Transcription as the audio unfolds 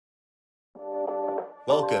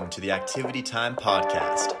Welcome to the Activity Time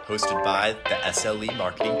Podcast, hosted by the SLE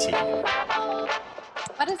marketing team.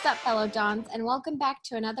 What is up, fellow Johns, and welcome back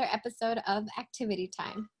to another episode of Activity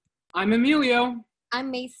Time. I'm Emilio. I'm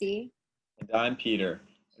Macy. And I'm Peter,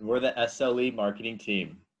 and we're the SLE marketing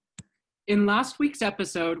team. In last week's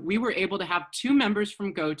episode, we were able to have two members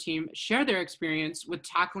from Go Team share their experience with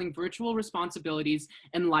tackling virtual responsibilities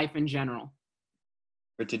and life in general.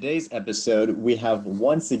 For today's episode, we have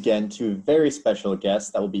once again two very special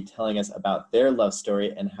guests that will be telling us about their love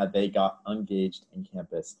story and how they got engaged in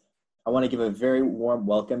campus. I want to give a very warm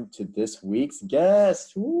welcome to this week's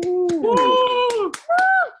guest. Woo!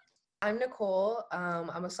 I'm Nicole.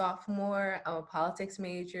 I'm a sophomore. I'm a politics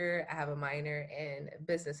major. I have a minor in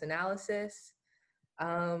business analysis.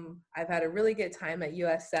 I've had a really good time at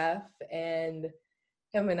USF, and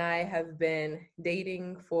him and I have been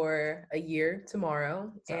dating for a year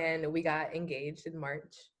tomorrow, and we got engaged in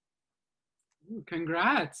March. Ooh,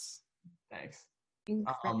 congrats. Thanks.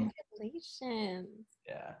 Congratulations.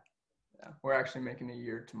 Yeah. We're actually making a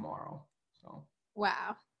year tomorrow. So.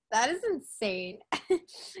 Wow, that is insane. Couldn't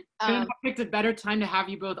have picked a better time to have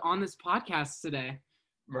you both on this podcast today.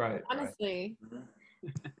 Right. Honestly.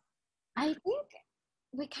 I think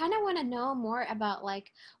we kind of want to know more about,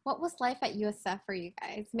 what was life at USF for you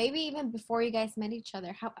guys? Maybe even before you guys met each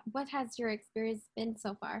other. What has your experience been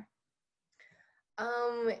so far?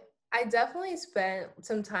 I definitely spent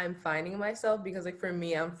some time finding myself because, for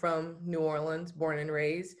me, I'm from New Orleans, born and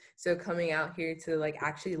raised. So coming out here to,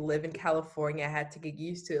 actually live in California, I had to get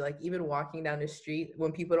used to it. Even walking down the street,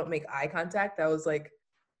 when people don't make eye contact, I was like,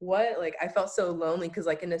 what? I felt so lonely because,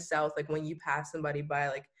 in the South, when you pass somebody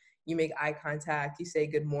by, you make eye contact, you say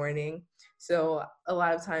good morning. So a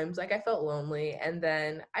lot of times, I felt lonely. And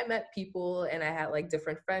then I met people and I had,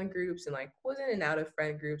 different friend groups and, was in and out of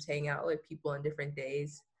friend groups, hang out with people on different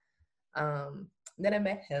days. Then I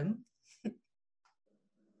met him.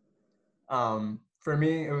 For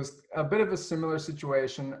me, it was a bit of a similar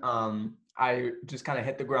situation. I just kind of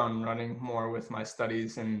hit the ground running more with my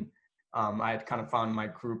studies, and I had kind of found my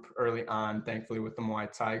group early on, thankfully, with the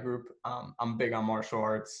Muay Thai group. I'm big on martial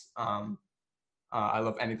arts. I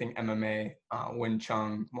love anything MMA, Wing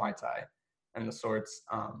Chun, Muay Thai, and the sorts.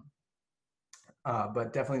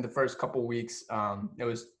 But definitely the first couple weeks, it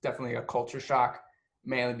was definitely a culture shock,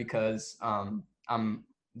 mainly because I'm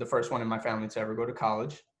the first one in my family to ever go to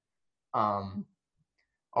college, along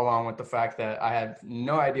with the fact that I had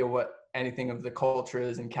no idea what anything of the culture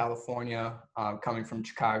is in California, coming from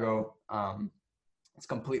Chicago. It's a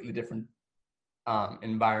completely different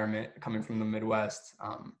environment coming from the Midwest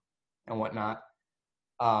and whatnot.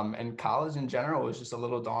 And college in general was just a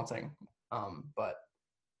little daunting, but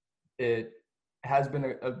it has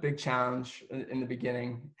been a big challenge in the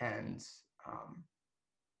beginning, and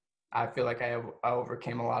I feel like I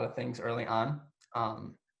overcame a lot of things early on,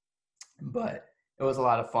 but it was a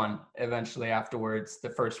lot of fun. Eventually, afterwards, the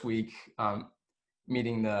first week,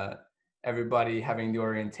 meeting everybody, having the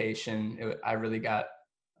orientation, I really got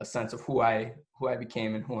a sense of who I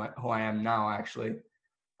became and who I am now, actually,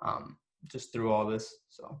 just through all this.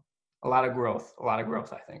 So a lot of growth,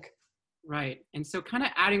 I think. Right. And so kind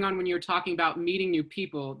of adding on when you were talking about meeting new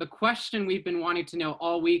people, the question we've been wanting to know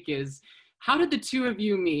all week is, how did the two of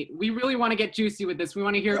you meet? We really want to get juicy with this. We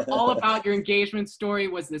want to hear all about your engagement story.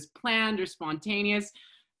 Was this planned or spontaneous?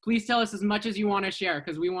 Please tell us as much as you want to share,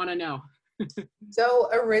 because we want to know. So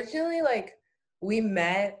originally, we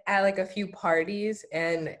met at a few parties,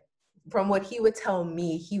 and from what he would tell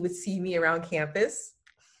me, he would see me around campus.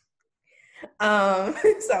 So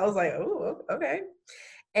I was like, oh, okay.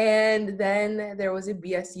 And then there was a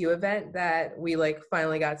BSU event that we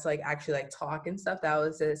finally got to actually talk and stuff. That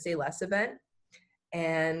was a Say Less event.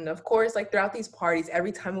 And of course, throughout these parties,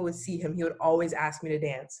 every time I would see him, he would always ask me to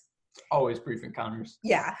dance. Always brief encounters.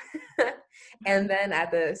 Yeah. And then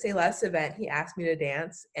at the Say Less event, he asked me to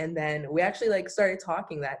dance. And then we actually started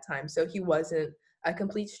talking that time. So he wasn't a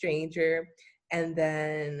complete stranger. And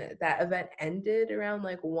then that event ended around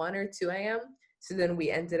 1 or 2 a.m. So then we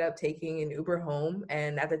ended up taking an Uber home.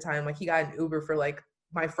 And at the time, he got an Uber for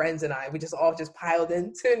my friends and I. We just all piled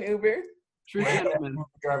into an Uber. True gentleman.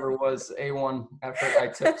 Driver was A1 after I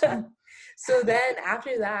tipped him. So then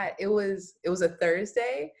after that, it was a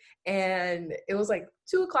Thursday, and it was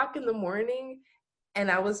 2:00 in the morning, and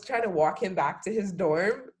I was trying to walk him back to his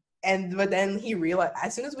dorm. But then he realized,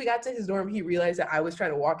 as soon as we got to his dorm, he realized that I was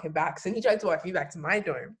trying to walk him back. So he tried to walk me back to my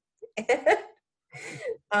dorm.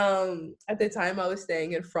 At the time I was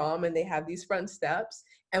staying in From, and they have these front steps,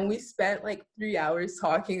 and we spent 3 hours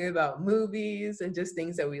talking about movies and just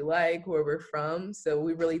things that we like, where we're from. So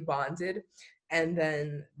we really bonded. And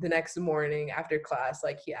then the next morning after class,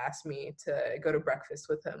 like he asked me to go to breakfast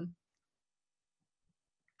with him.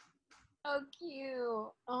 So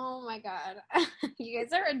cute. Oh my god. You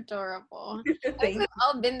guys are adorable. Thank We've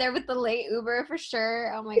all been there with the late Uber for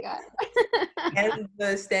sure. Oh my god. And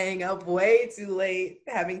the staying up way too late,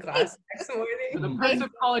 having class the next morning. The perks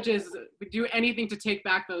of college is we do anything to take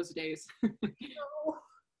back those days.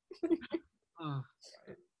 Oh.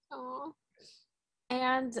 Oh.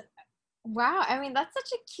 And wow, I mean, that's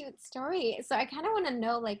such a cute story. So I kind of want to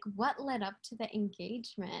know, like, what led up to the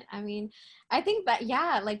engagement? I mean, I think that,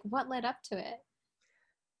 yeah, like, what led up to it?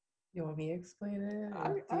 You want me to explain it?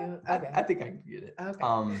 I think I can get it.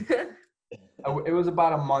 Okay. It was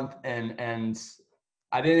about a month in, and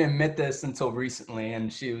I didn't admit this until recently,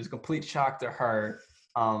 and she was a complete shock to her.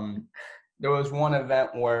 There was one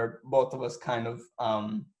event where both of us kind of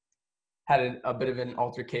had a bit of an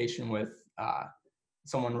altercation with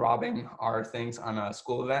someone robbing our things on a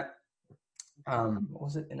school event. What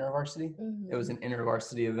was it, InterVarsity? Mm-hmm. It was an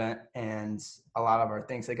InterVarsity event, and a lot of our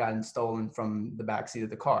things had gotten stolen from the backseat of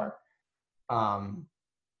the car.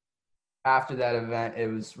 After that event, it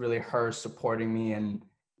was really her supporting me, and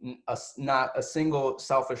not a single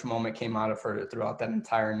selfish moment came out of her throughout that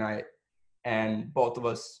entire night. And both of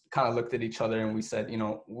us kind of looked at each other and we said, you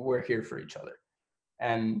know, we're here for each other.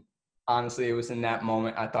 And honestly, it was in that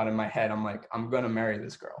moment I thought in my head, I'm like, I'm going to marry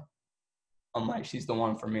this girl. I'm like, she's the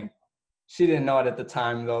one for me. She didn't know it at the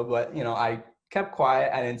time though, but you know, I kept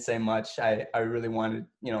quiet. I didn't say much. I really wanted,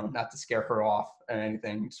 you know, not to scare her off or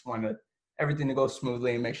anything. Just wanted everything to go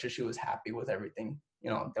smoothly and make sure she was happy with everything, you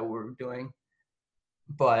know, that we were doing.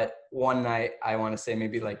 But one night, I want to say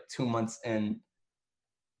maybe like 2 months in,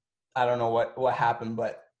 I don't know what happened,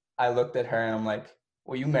 but I looked at her and I'm like,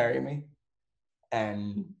 will you marry me?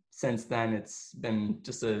 And since then, it's been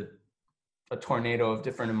just a tornado of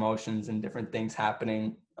different emotions and different things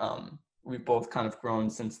happening. We've both kind of grown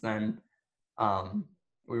since then.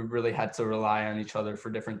 We really had to rely on each other for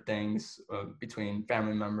different things between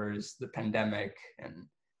family members, the pandemic, and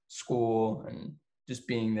school, and just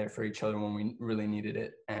being there for each other when we really needed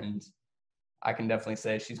it. And I can definitely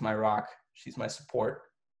say she's my rock. She's my support,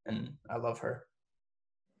 and I love her.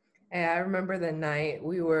 And I remember the night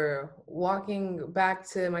we were walking back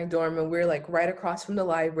to my dorm and we were like right across from the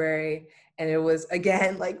library. And it was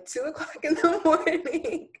again like 2:00 in the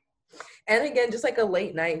morning. And again, just like a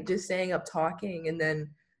late night, just staying up talking. And then,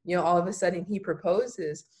 you know, all of a sudden he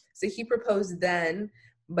proposes. So he proposed then,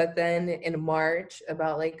 but then in March,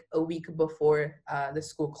 about like a week before the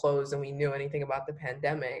school closed and we knew anything about the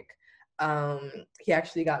pandemic, he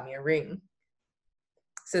actually got me a ring.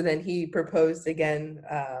 So then he proposed again,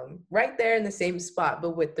 right there in the same spot,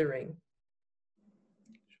 but with the ring.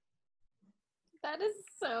 That is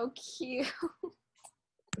so cute.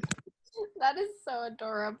 That is so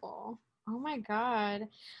adorable. Oh my god.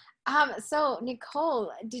 So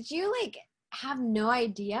Nicole, did you like have no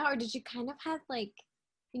idea, or did you kind of have like,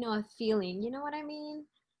 you know, a feeling? You know what I mean?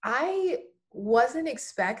 I wasn't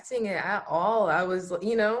expecting it at all. I was,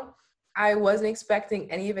 you know, I wasn't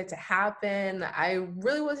expecting any of it to happen. I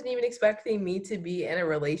really wasn't even expecting me to be in a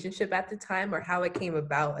relationship at the time or how it came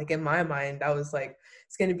about. Like in my mind, I was like,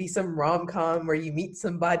 it's going to be some rom-com where you meet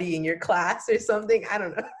somebody in your class or something. I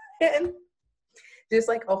don't know. And just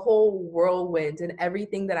like a whole whirlwind and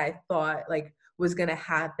everything that I thought like was going to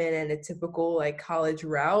happen in a typical like college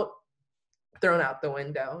route thrown out the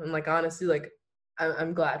window. And like, honestly, like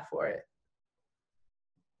I'm glad for it.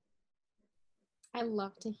 I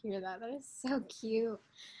love to hear that. That is so cute.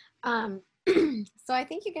 So I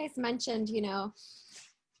think you guys mentioned, you know,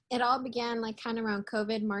 it all began like kind of around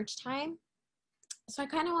COVID March time. So I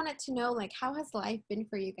kind of wanted to know, like, how has life been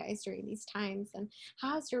for you guys during these times, and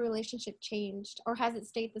how has your relationship changed, or has it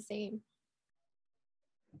stayed the same?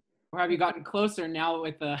 Or have you gotten closer now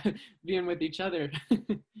with being with each other?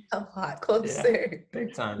 A lot closer. Yeah,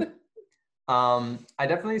 big time. I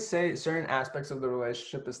definitely say certain aspects of the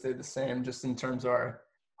relationship have stayed the same, just in terms of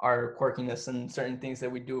our quirkiness and certain things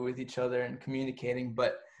that we do with each other and communicating.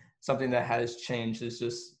 But something that has changed is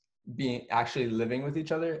just actually living with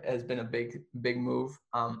each other has been a big move.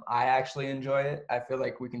 I actually enjoy it. I feel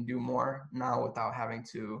like we can do more now without having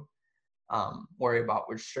to worry about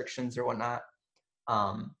restrictions or whatnot.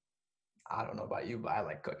 I don't know about you, but I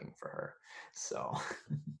like cooking for her. So,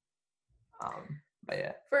 but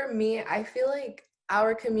yeah. For me, I feel like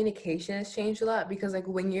our communication has changed a lot because like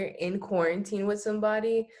when you're in quarantine with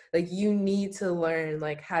somebody, like you need to learn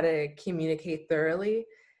like how to communicate thoroughly.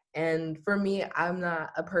 And for me, I'm not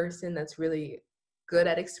a person that's really good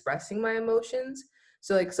at expressing my emotions.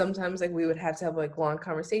 So like sometimes like we would have to have like long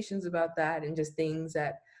conversations about that and just things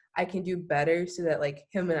that I can do better so that like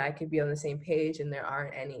him and I could be on the same page and there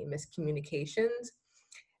aren't any miscommunications.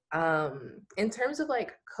 In terms of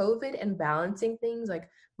like COVID and balancing things, like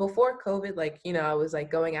before COVID, like, you know, I was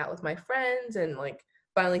like going out with my friends and like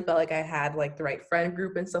finally felt like I had like the right friend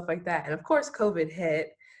group and stuff like that. And of course, COVID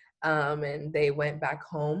hit, and they went back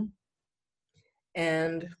home.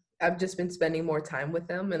 And I've just been spending more time with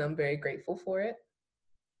them, and I'm very grateful for it.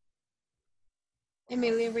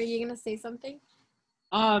 Amelia, were you gonna say something?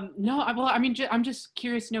 No, well, I mean, I'm just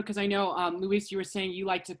curious to know, because I know, Luis, you were saying you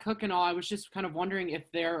like to cook and all. I was just kind of wondering if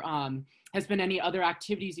there has been any other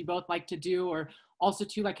activities you both like to do, or also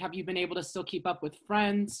too, like, have you been able to still keep up with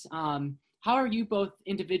friends? How are you both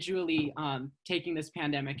individually taking this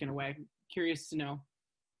pandemic in a way? Curious to know.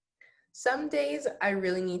 Some days I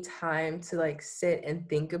really need time to like sit and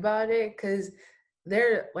think about it, because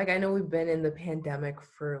they're like, I know we've been in the pandemic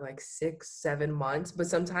for like 6-7 months, but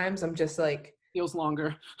sometimes I'm just like, Feels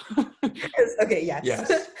longer. okay, yes.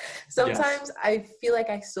 Yes. Sometimes I feel like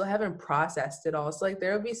I still haven't processed it all. So like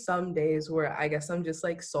there'll be some days where I guess I'm just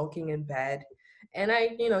like sulking in bed, and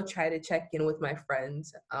I, you know, try to check in with my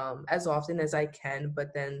friends as often as I can.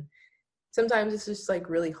 But then sometimes it's just like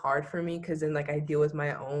really hard for me, because then like I deal with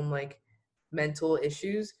my own like mental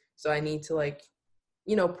issues. So I need to like,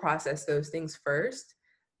 you know, process those things first.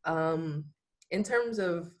 In terms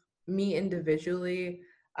of me individually,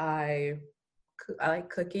 I like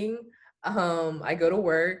cooking. I go to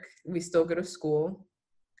work. We still go to school.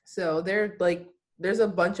 So there's a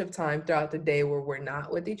bunch of time throughout the day where we're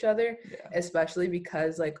not with each other, especially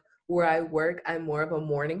because like where I work, I'm more of a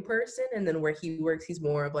morning person, and then where he works, he's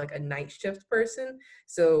more of like a night shift person.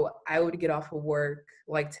 So I would get off of work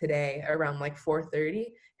like today around like 4:30,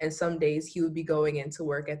 and some days he would be going into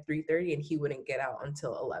work at 3:30 and he wouldn't get out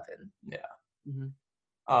until 11. Yeah. Mm-hmm.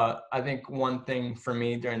 I think one thing for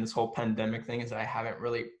me during this whole pandemic thing is that I haven't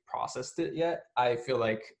really processed it yet. I feel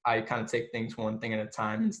like I kind of take things one thing at a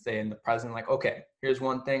time and stay in the present. Like, okay, here's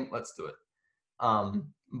one thing, let's do it.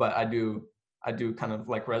 But I do kind of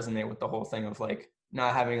like resonate with the whole thing of like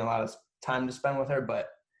not having a lot of time to spend with her. But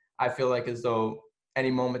I feel like as though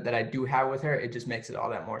any moment that I do have with her, it just makes it all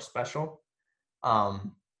that more special.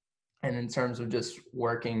 And in terms of just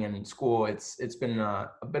working and school, it's been a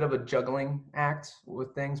bit of a juggling act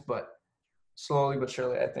with things, but slowly but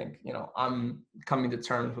surely, I think, you know, I'm coming to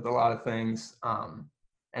terms with a lot of things.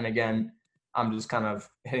 And again, I'm just kind of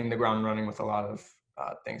hitting the ground running with a lot of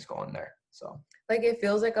things going there. So Like it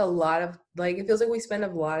feels like it feels like we spend a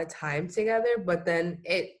lot of time together, but then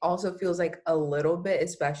it also feels like a little bit,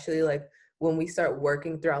 especially like when we start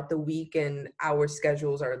working throughout the week and our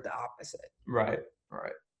schedules are the opposite. Right.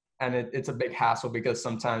 And it's a big hassle because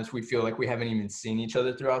sometimes we feel like we haven't even seen each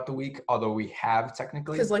other throughout the week, although we have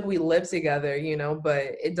technically. Because like we live together, you know, but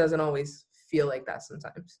it doesn't always feel like that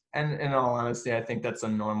sometimes. And in all honesty, I think that's a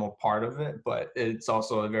normal part of it, but it's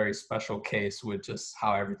also a very special case with just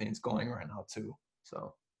how everything's going right now too.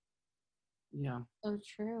 So. Yeah. So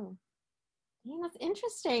true. Yeah, that's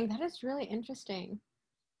interesting. That is really interesting.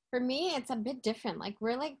 For me, it's a bit different. Like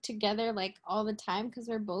we're like together like all the time because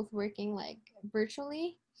we're both working like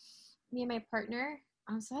virtually, me and my partner.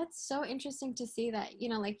 So that's so interesting to see that, you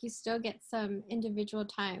know, like you still get some individual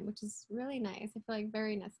time, which is really nice. I feel like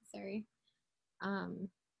very necessary.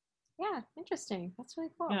 Yeah, interesting. That's really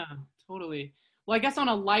cool. Yeah, totally. Well, I guess on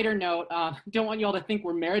a lighter note, don't want you all to think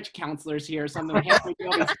we're marriage counselors here or something. We can't do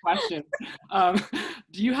all these questions.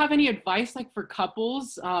 Do you have any advice like for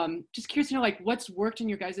couples? Just curious to know like what's worked in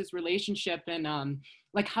your guys' relationship, and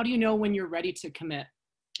like how do you know when you're ready to commit,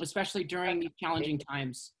 especially during these challenging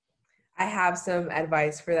times? I have some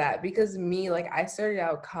advice for that, because me, like I started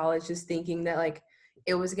out college just thinking that like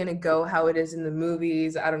it was gonna go how it is in the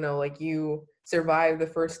movies. I don't know, like you survive the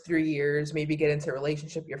first 3 years, maybe get into a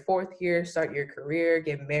relationship your 4th year, start your career,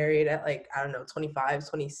 get married at like, I don't know, 25,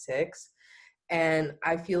 26. And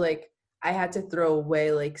I feel like I had to throw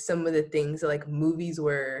away like some of the things that like movies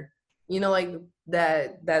were, you know, like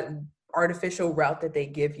that artificial route that they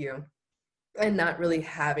give you, and not really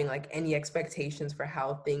having like any expectations for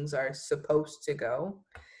how things are supposed to go.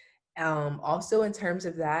 Also in terms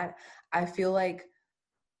of that, I feel like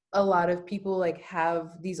a lot of people like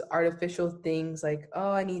have these artificial things like,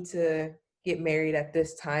 oh, I need to get married at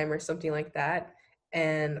this time or something like that,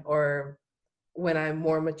 and or when I'm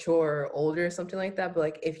more mature or older or something like that. But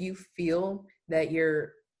like if you feel that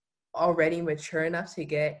you're already mature enough to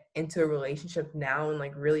get into a relationship now and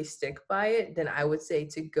like really stick by it, then I would say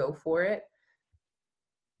to go for it.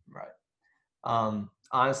 Right.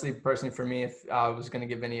 Honestly, personally, for me, if I was going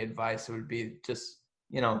to give any advice, it would be just,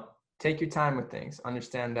 you know, take your time with things.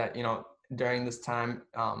 Understand that, you know, during this time,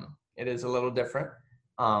 it is a little different.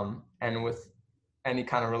 And with any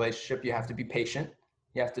kind of relationship, you have to be patient.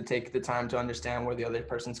 You have to take the time to understand where the other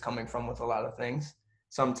person's coming from with a lot of things.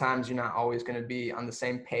 Sometimes you're not always going to be on the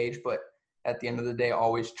same page, but at the end of the day,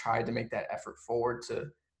 always try to make that effort forward to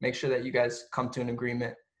make sure that you guys come to an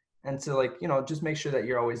agreement and to, like, you know, just make sure that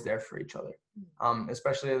you're always there for each other.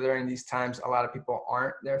 Especially during these times, a lot of people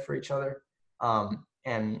aren't there for each other.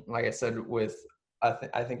 And like I said,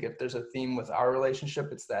 I think if there's a theme with our relationship,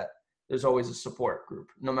 it's that there's always a support group.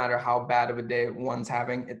 No matter how bad of a day one's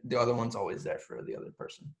having, the other one's always there for the other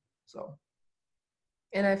person. So.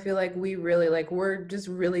 And I feel like we really, like, we're just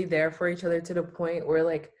really there for each other to the point where,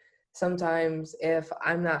 like, sometimes if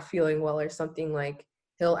I'm not feeling well or something, like,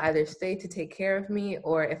 he'll either stay to take care of me,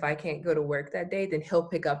 or if I can't go to work that day, then he'll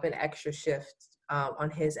pick up an extra shift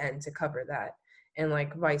on his end to cover that, and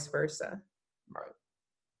like vice versa. Right.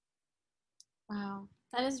 Wow,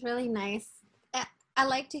 that is really nice. I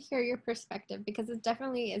like to hear your perspective because it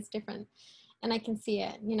definitely is different, and I can see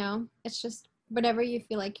it, you know. It's just whatever you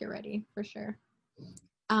feel like you're ready, for sure.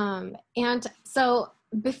 And so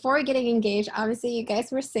before getting engaged, obviously you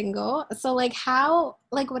guys were single. So like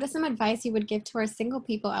what is some advice you would give to our single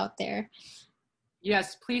people out there?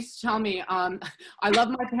 Yes, please tell me. I love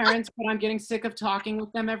my parents, but I'm getting sick of talking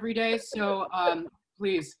with them every day. So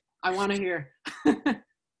please, I want to hear.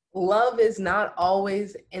 Love is not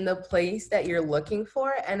always in the place that you're looking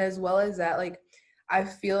for. And as well as that, like, I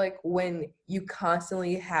feel like when you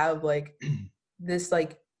constantly have like this,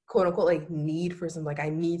 like, quote unquote, like, need for something, like, I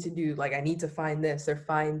need to do, like, I need to find this or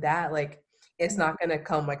find that, like, it's not going to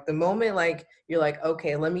come. Like, the moment, like, you're like,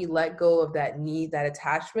 okay, let me let go of that need, that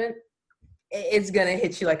attachment, it's going to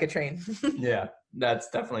hit you like a train. Yeah, that's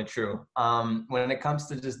definitely true. When it comes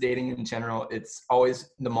to just dating in general, it's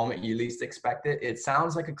always the moment you least expect it. It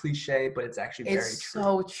sounds like a cliche, but it's actually very true. It's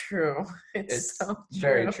so true. It's so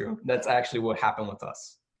very true. That's actually what happened with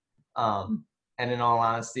us. And in all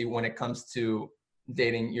honesty, when it comes to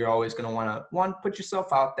dating, you're always going to want to put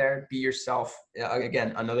yourself out there, be yourself.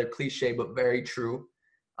 Again, another cliche, but very true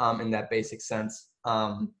in that basic sense.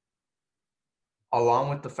 Along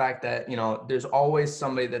with the fact that, you know, there's always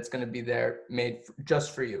somebody that's going to be there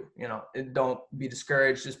just for you. You know, don't be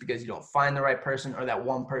discouraged just because you don't find the right person, or that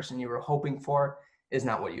one person you were hoping for is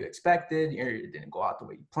not what you expected, or it didn't go out the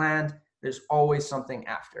way you planned. There's always something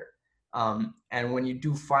after. And when you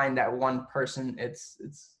do find that one person, it's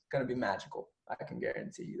going to be magical. I can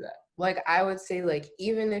guarantee you that. Like, I would say, like,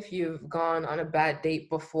 even if you've gone on a bad date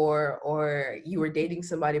before, or you were dating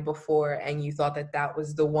somebody before and you thought that that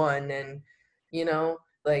was the one, and, you know,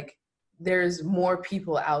 like, there's more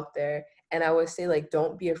people out there. And I would say, like,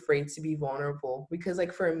 don't be afraid to be vulnerable, because,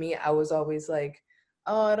 like, for me, I was always like,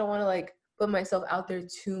 oh, I don't want to, like, put myself out there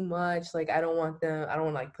too much. Like, I don't want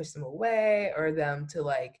to, like, push them away or them to,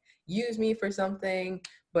 like, use me for something.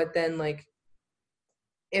 But then, like,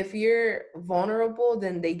 if you're vulnerable,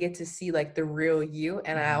 then they get to see, like, the real you.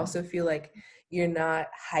 And I also feel like you're not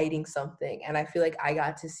hiding something. And I feel like I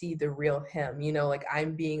got to see the real him, you know, like,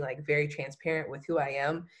 I'm being, like, very transparent with who I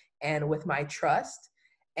am and with my trust.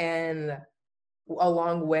 And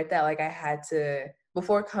along with that, like, I had to,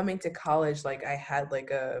 before coming to college, like, I had,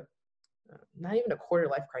 like, not even a quarter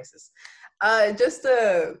life crisis, just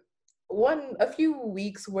a few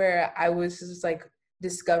weeks where I was just, like,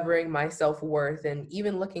 discovering my self-worth, and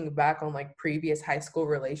even looking back on, like, previous high school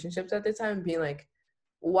relationships at the time, being like,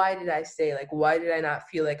 why did I stay? Like, why did I not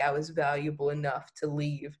feel like I was valuable enough to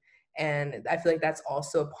leave? And I feel like that's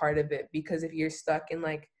also a part of it, because if you're stuck in,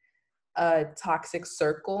 like, a toxic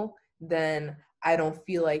circle, then I don't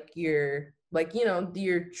feel like you're, like, you know,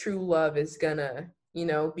 your true love is gonna, you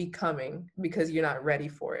know, be coming, because you're not ready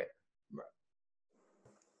for it.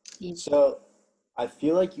 So I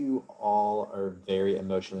feel like you all are very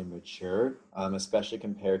emotionally mature, especially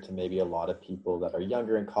compared to maybe a lot of people that are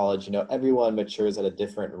younger in college. You know, everyone matures at a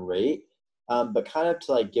different rate. But kind of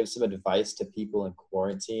to, like, give some advice to people in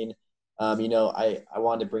quarantine, you know, I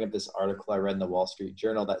wanted to bring up this article I read in the Wall Street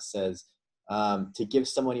Journal that says to give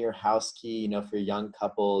someone your house key, you know, for young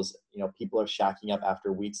couples. You know, people are shacking up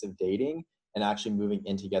after weeks of dating and actually moving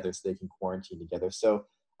in together so they can quarantine together. So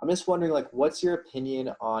I'm just wondering, like, what's your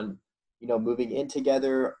opinion on, you know, moving in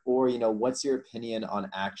together, or, you know, what's your opinion on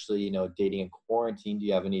actually, you know, dating in quarantine? Do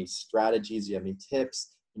you have any strategies? Do you have any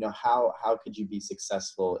tips? You know, how could you be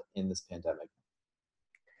successful in this pandemic?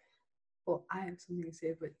 Well, I have something to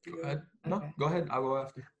say, but Go ahead. No, okay. go ahead. I'll go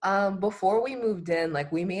after. Before we moved in,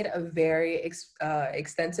 like, we made a very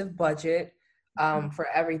extensive budget for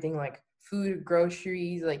everything, like food,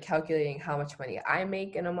 groceries, like calculating how much money I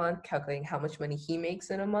make in a month, calculating how much money he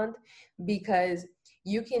makes in a month, because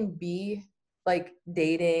you can be, like,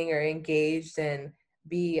 dating or engaged and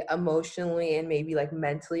be emotionally and maybe like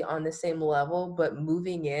mentally on the same level, but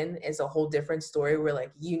moving in is a whole different story where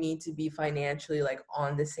like you need to be financially like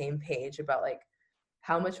on the same page about like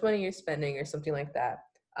how much money you're spending or something like that.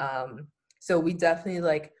 So we definitely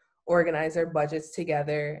like organize our budgets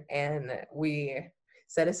together, and we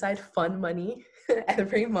set aside fun money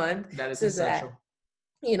every month. That is so essential.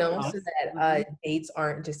 that you know Yes. so that dates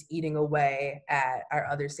aren't just eating away at our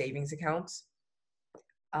other savings accounts.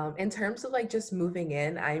 In terms of like just moving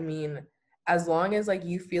in, I mean, as long as like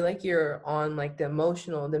you feel like you're on like the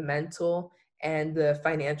emotional, the mental, and the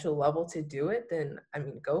financial level to do it, then I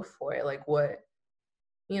mean, go for it. Like what,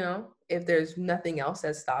 if there's nothing else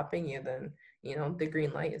that's stopping you, then, the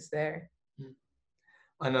green light is there.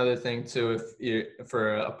 Another thing too,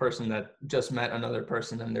 for a person that just met another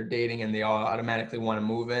person and they're dating and they all automatically want to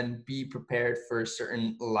move in, be prepared for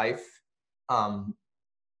certain life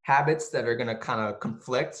habits that are going to kind of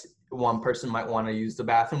conflict. One person might want to use the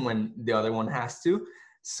bathroom when the other one has to.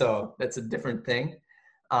 So that's a different thing.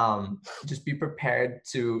 Just be prepared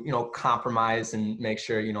to, compromise and make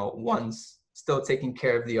sure, one's still taking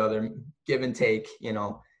care of the other, give and take.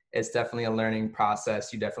 It's definitely a learning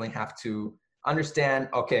process. You definitely have to understand,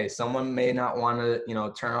 okay, someone may not want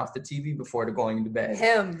to, turn off the TV before they're going to bed.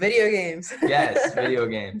 Video games. Yes, video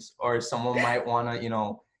games. Or someone might want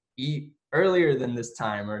to, eat earlier than this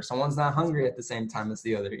time, or someone's not hungry at the same time as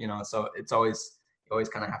the other, so it's always, you always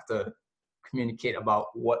kind of have to communicate about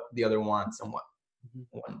what the other wants and what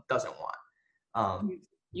one doesn't want.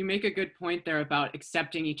 You make a good point there about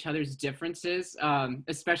accepting each other's differences,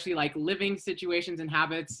 especially like living situations and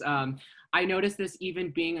habits. I noticed this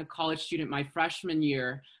even being a college student my freshman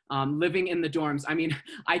year, living in the dorms. I mean,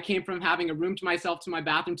 I came from having a room to myself, to my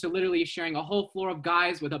bathroom, to literally sharing a whole floor of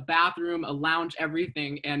guys with a bathroom, a lounge,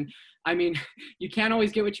 everything. And I mean, you can't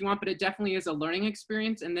always get what you want, but it definitely is a learning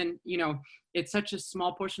experience. And then, it's such a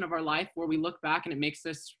small portion of our life where we look back and it makes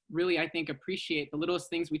us really, I think, appreciate the littlest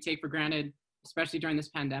things we take for granted, especially during this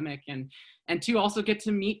pandemic, and to also get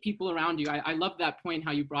to meet people around you. I love that point,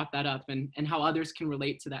 how you brought that up, and how others can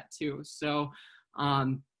relate to that too. So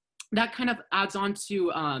that kind of adds on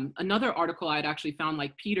to another article I'd actually found,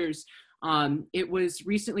 like Peter's. It was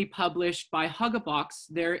recently published by Hugabox.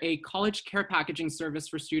 They're a college care packaging service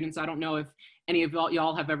for students. I don't know if any of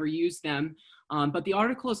y'all have ever used them, but the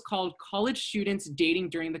article is called "College Students Dating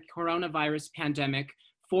During the Coronavirus Pandemic: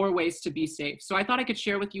 4 Ways to Be Safe." So I thought I could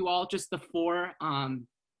share with you all just the 4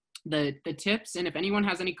 the tips, and if anyone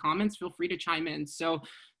has any comments, feel free to chime in. So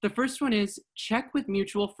the first one is, check with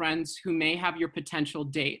mutual friends who may have your potential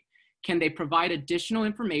date. Can they provide additional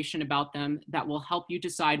information about them that will help you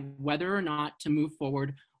decide whether or not to move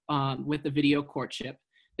forward with the video courtship?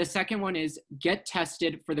 The second one is, get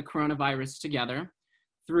tested for the coronavirus together.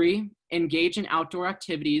 3, engage in outdoor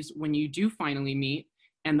activities when you do finally meet.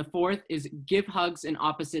 And the 4th is, give hugs in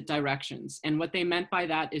opposite directions. And what they meant by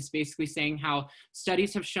that is basically saying how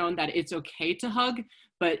studies have shown that it's okay to hug,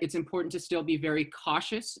 but it's important to still be very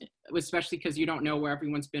cautious, especially because you don't know where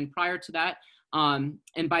everyone's been prior to that.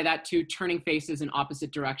 And by that too, turning faces in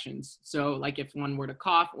opposite directions. So like if one were to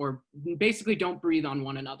cough, or basically don't breathe on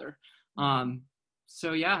one another.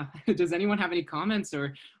 So yeah, does anyone have any comments,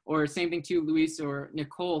 or same thing too, Luis or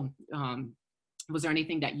Nicole? Was there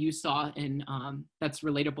anything that you saw in that's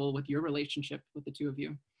relatable with your relationship with the two of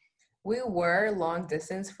you? We were long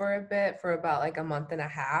distance for a bit, for about like a month and a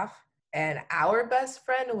half. And our best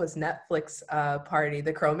friend was Netflix Party,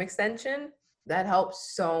 the Chrome extension. That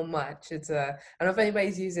helps so much. I don't know if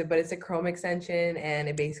anybody's used it, but it's a Chrome extension, and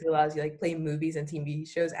it basically allows you like play movies and TV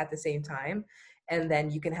shows at the same time. And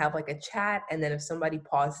then you can have like a chat, and then if somebody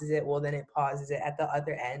pauses it, well, then it pauses it at the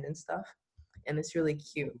other end and stuff. And it's really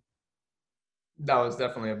cute. That was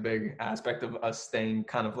definitely a big aspect of us staying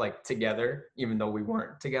kind of like together, even though we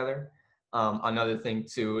weren't together. Another thing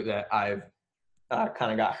too that I've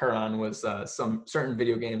kind of got her on was some certain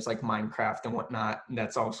video games like Minecraft and whatnot. And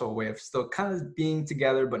that's also a way of still kind of being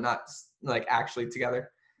together, but not like actually together.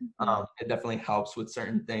 It definitely helps with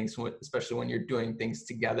certain things, especially when you're doing things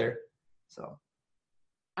together. So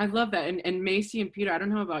I love that. And Macy and Peter, I don't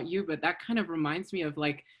know about you, but that kind of reminds me of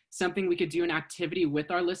like something we could do, an activity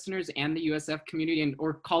with our listeners and the USF community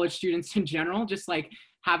or college students in general, just like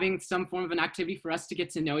having some form of an activity for us to get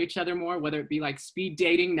to know each other more, whether it be like speed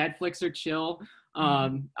dating, Netflix or chill,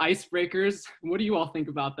 icebreakers. What do you all think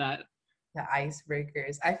about that? The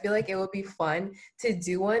icebreakers. I feel like it would be fun to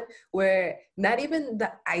do one where not even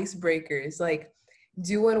the icebreakers, like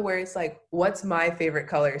do one where it's like, what's my favorite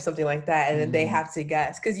color or something like that, and then they have to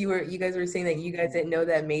guess, because you guys were saying that you guys didn't know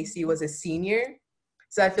that Macy was a senior,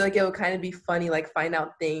 so I feel like it would kind of be funny, like find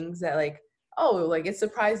out things that like oh, like it's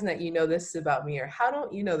surprising that you know this about me, or how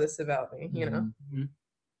don't you know this about me, you know? Mhm.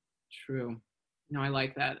 True. No, I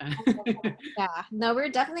like that. Yeah, no, we're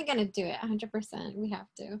definitely gonna do it 100%. We have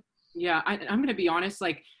to. Yeah, I'm going to be honest,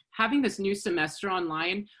 like having this new semester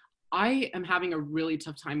online, I am having a really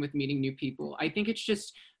tough time with meeting new people. I think it's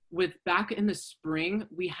just with back in the spring,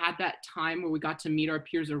 we had that time where we got to meet our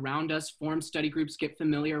peers around us, form study groups, get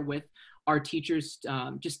familiar with our teachers,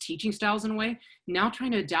 just teaching styles in a way. Now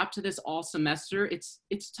trying to adapt to this all semester,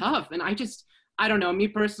 it's tough. And I don't know, me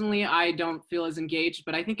personally, I don't feel as engaged,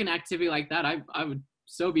 but I think an activity like that, I would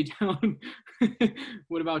so be down.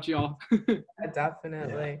 What about y'all?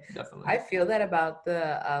 Definitely. Yeah, definitely. I feel that about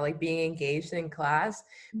the like being engaged in class,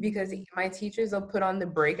 because my teachers will put on the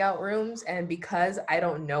breakout rooms, and because I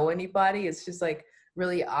don't know anybody, it's just like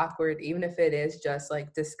really awkward. Even if it is just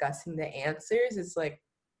like discussing the answers, it's like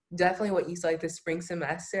definitely what you said, like the spring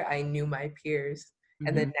semester, I knew my peers.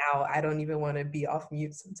 And then now I don't even want to be off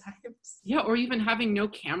mute sometimes. Yeah, or even having no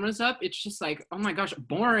cameras up. It's just like, oh my gosh,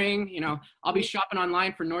 boring. You know, I'll be shopping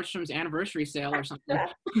online for Nordstrom's anniversary sale or something.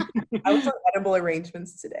 I was on edible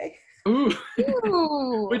arrangements today. Ooh.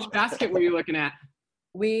 Ooh. Which basket were you looking at?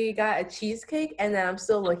 We got a cheesecake, and then I'm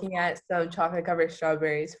still looking at some chocolate covered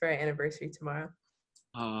strawberries for our anniversary tomorrow.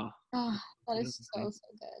 Oh, that is so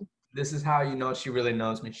good. This is how you know she really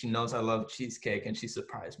knows me. She knows I love cheesecake, and she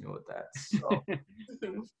surprised me with that. So.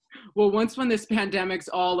 Well, when this pandemic's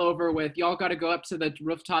all over with, y'all got to go up to the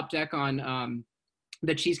rooftop deck on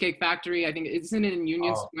the Cheesecake Factory. I think isn't it in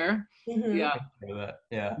Union Square? Mm-hmm. Yeah.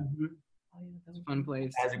 Yeah. Mm-hmm. It's a fun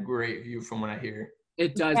place. It has a great view from what I hear.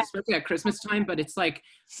 It does, especially at Christmas time, but it's like,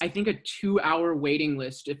 I think a 2-hour waiting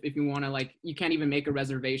list if you want to, like, you can't even make a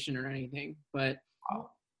reservation or anything, but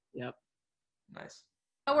yep. Nice.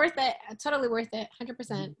 Oh, worth it. Totally worth it. 100%.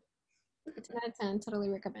 10 out of 10. Totally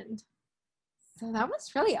recommend. So that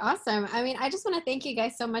was really awesome. I mean, I just want to thank you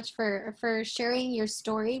guys so much for sharing your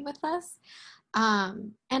story with us,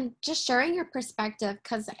 and just sharing your perspective,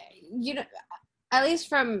 because, you know, at least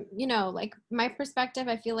from, you know, like my perspective,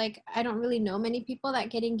 I feel like I don't really know many people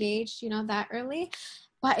that get engaged, you know, that early,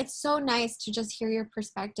 but it's so nice to just hear your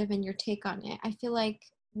perspective and your take on it. I feel like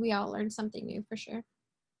we all learned something new for sure.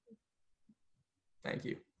 Thank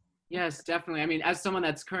you. Yes, definitely. I mean, as someone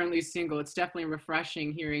that's currently single, it's definitely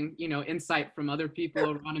refreshing hearing, you know, insight from other people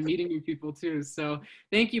around and meeting new people too. So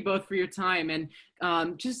thank you both for your time. And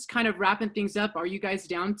just kind of wrapping things up, are you guys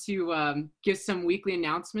down to give some weekly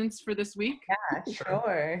announcements for this week? Yeah,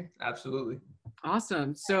 sure. Absolutely.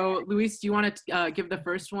 Awesome. So Luis, do you want to give the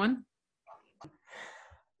first one?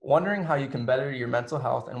 Wondering how you can better your mental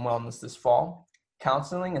health and wellness this fall?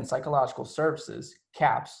 Counseling and Psychological Services,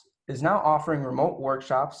 CAPS, is now offering remote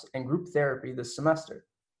workshops and group therapy this semester.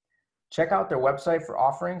 Check out their website for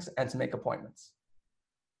offerings and to make appointments.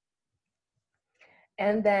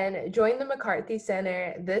 And then join the McCarthy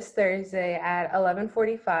Center this Thursday at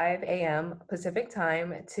 11:45 a.m. Pacific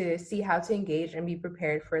time to see how to engage and be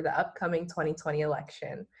prepared for the upcoming 2020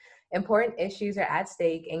 election. Important issues are at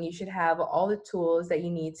stake, and you should have all the tools that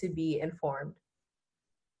you need to be informed.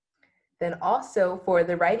 Then also for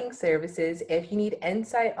the writing services, if you need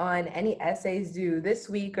insight on any essays due this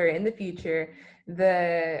week or in the future,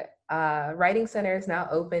 the Writing Center is now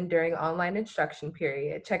open during online instruction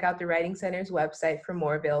period. Check out the Writing Center's website for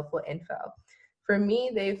more available info. For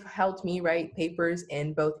me, they've helped me write papers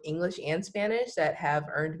in both English and Spanish that have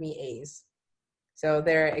earned me A's. So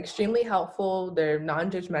they're extremely helpful, they're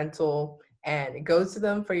non-judgmental, and it goes to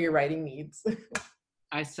them for your writing needs.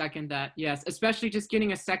 I second that. Yes, especially just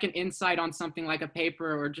getting a second insight on something like a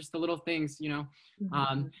paper or just the little things, you know,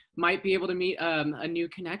 might be able to meet a new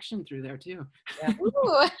connection through there too.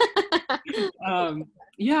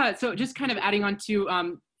 Yeah, so just kind of adding on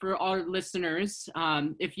to for our listeners,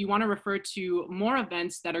 if you want to refer to more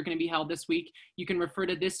events that are going to be held this week, you can refer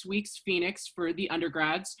to this week's Phoenix for the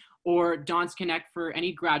undergrads or Dawn's Connect for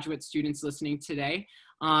any graduate students listening today.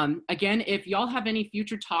 Again, if y'all have any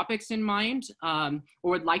future topics in mind or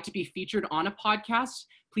would like to be featured on a podcast,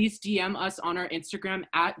 please DM us on our Instagram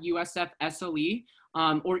at USFSLE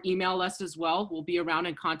or email us as well. We'll be around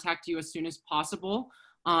and contact you as soon as possible.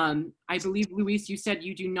 I believe, Luis, you said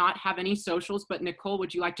you do not have any socials, but Nicole,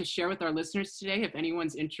 would you like to share with our listeners today if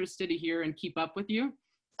anyone's interested to hear and keep up with you?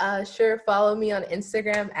 Sure. Follow me on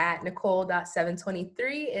Instagram at Nicole.723.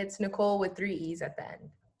 It's Nicole with 3 E's at the end.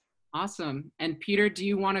 Awesome. And Peter, do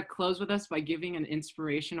you want to close with us by giving an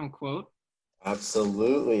inspirational quote?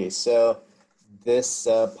 Absolutely. So this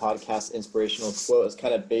podcast inspirational quote is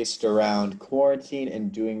kind of based around quarantine and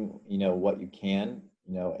doing, you know, what you can,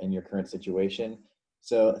 you know, in your current situation.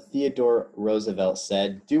 So Theodore Roosevelt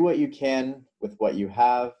said, "Do what you can with what you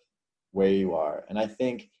have. where you are. And I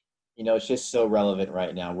think, it's just so relevant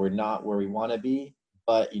right now. We're not where we want to be,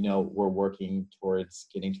 but, we're working towards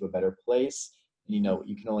getting to a better place. And,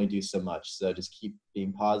 you can only do so much. So just keep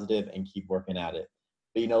being positive and keep working at it.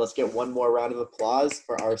 But, let's get one more round of applause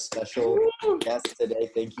for our special guest today.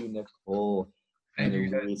 Thank you, Nicole and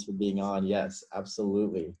Louise, for being on. Yes,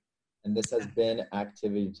 absolutely. And this has been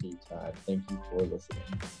Activity Time. Thank you for listening.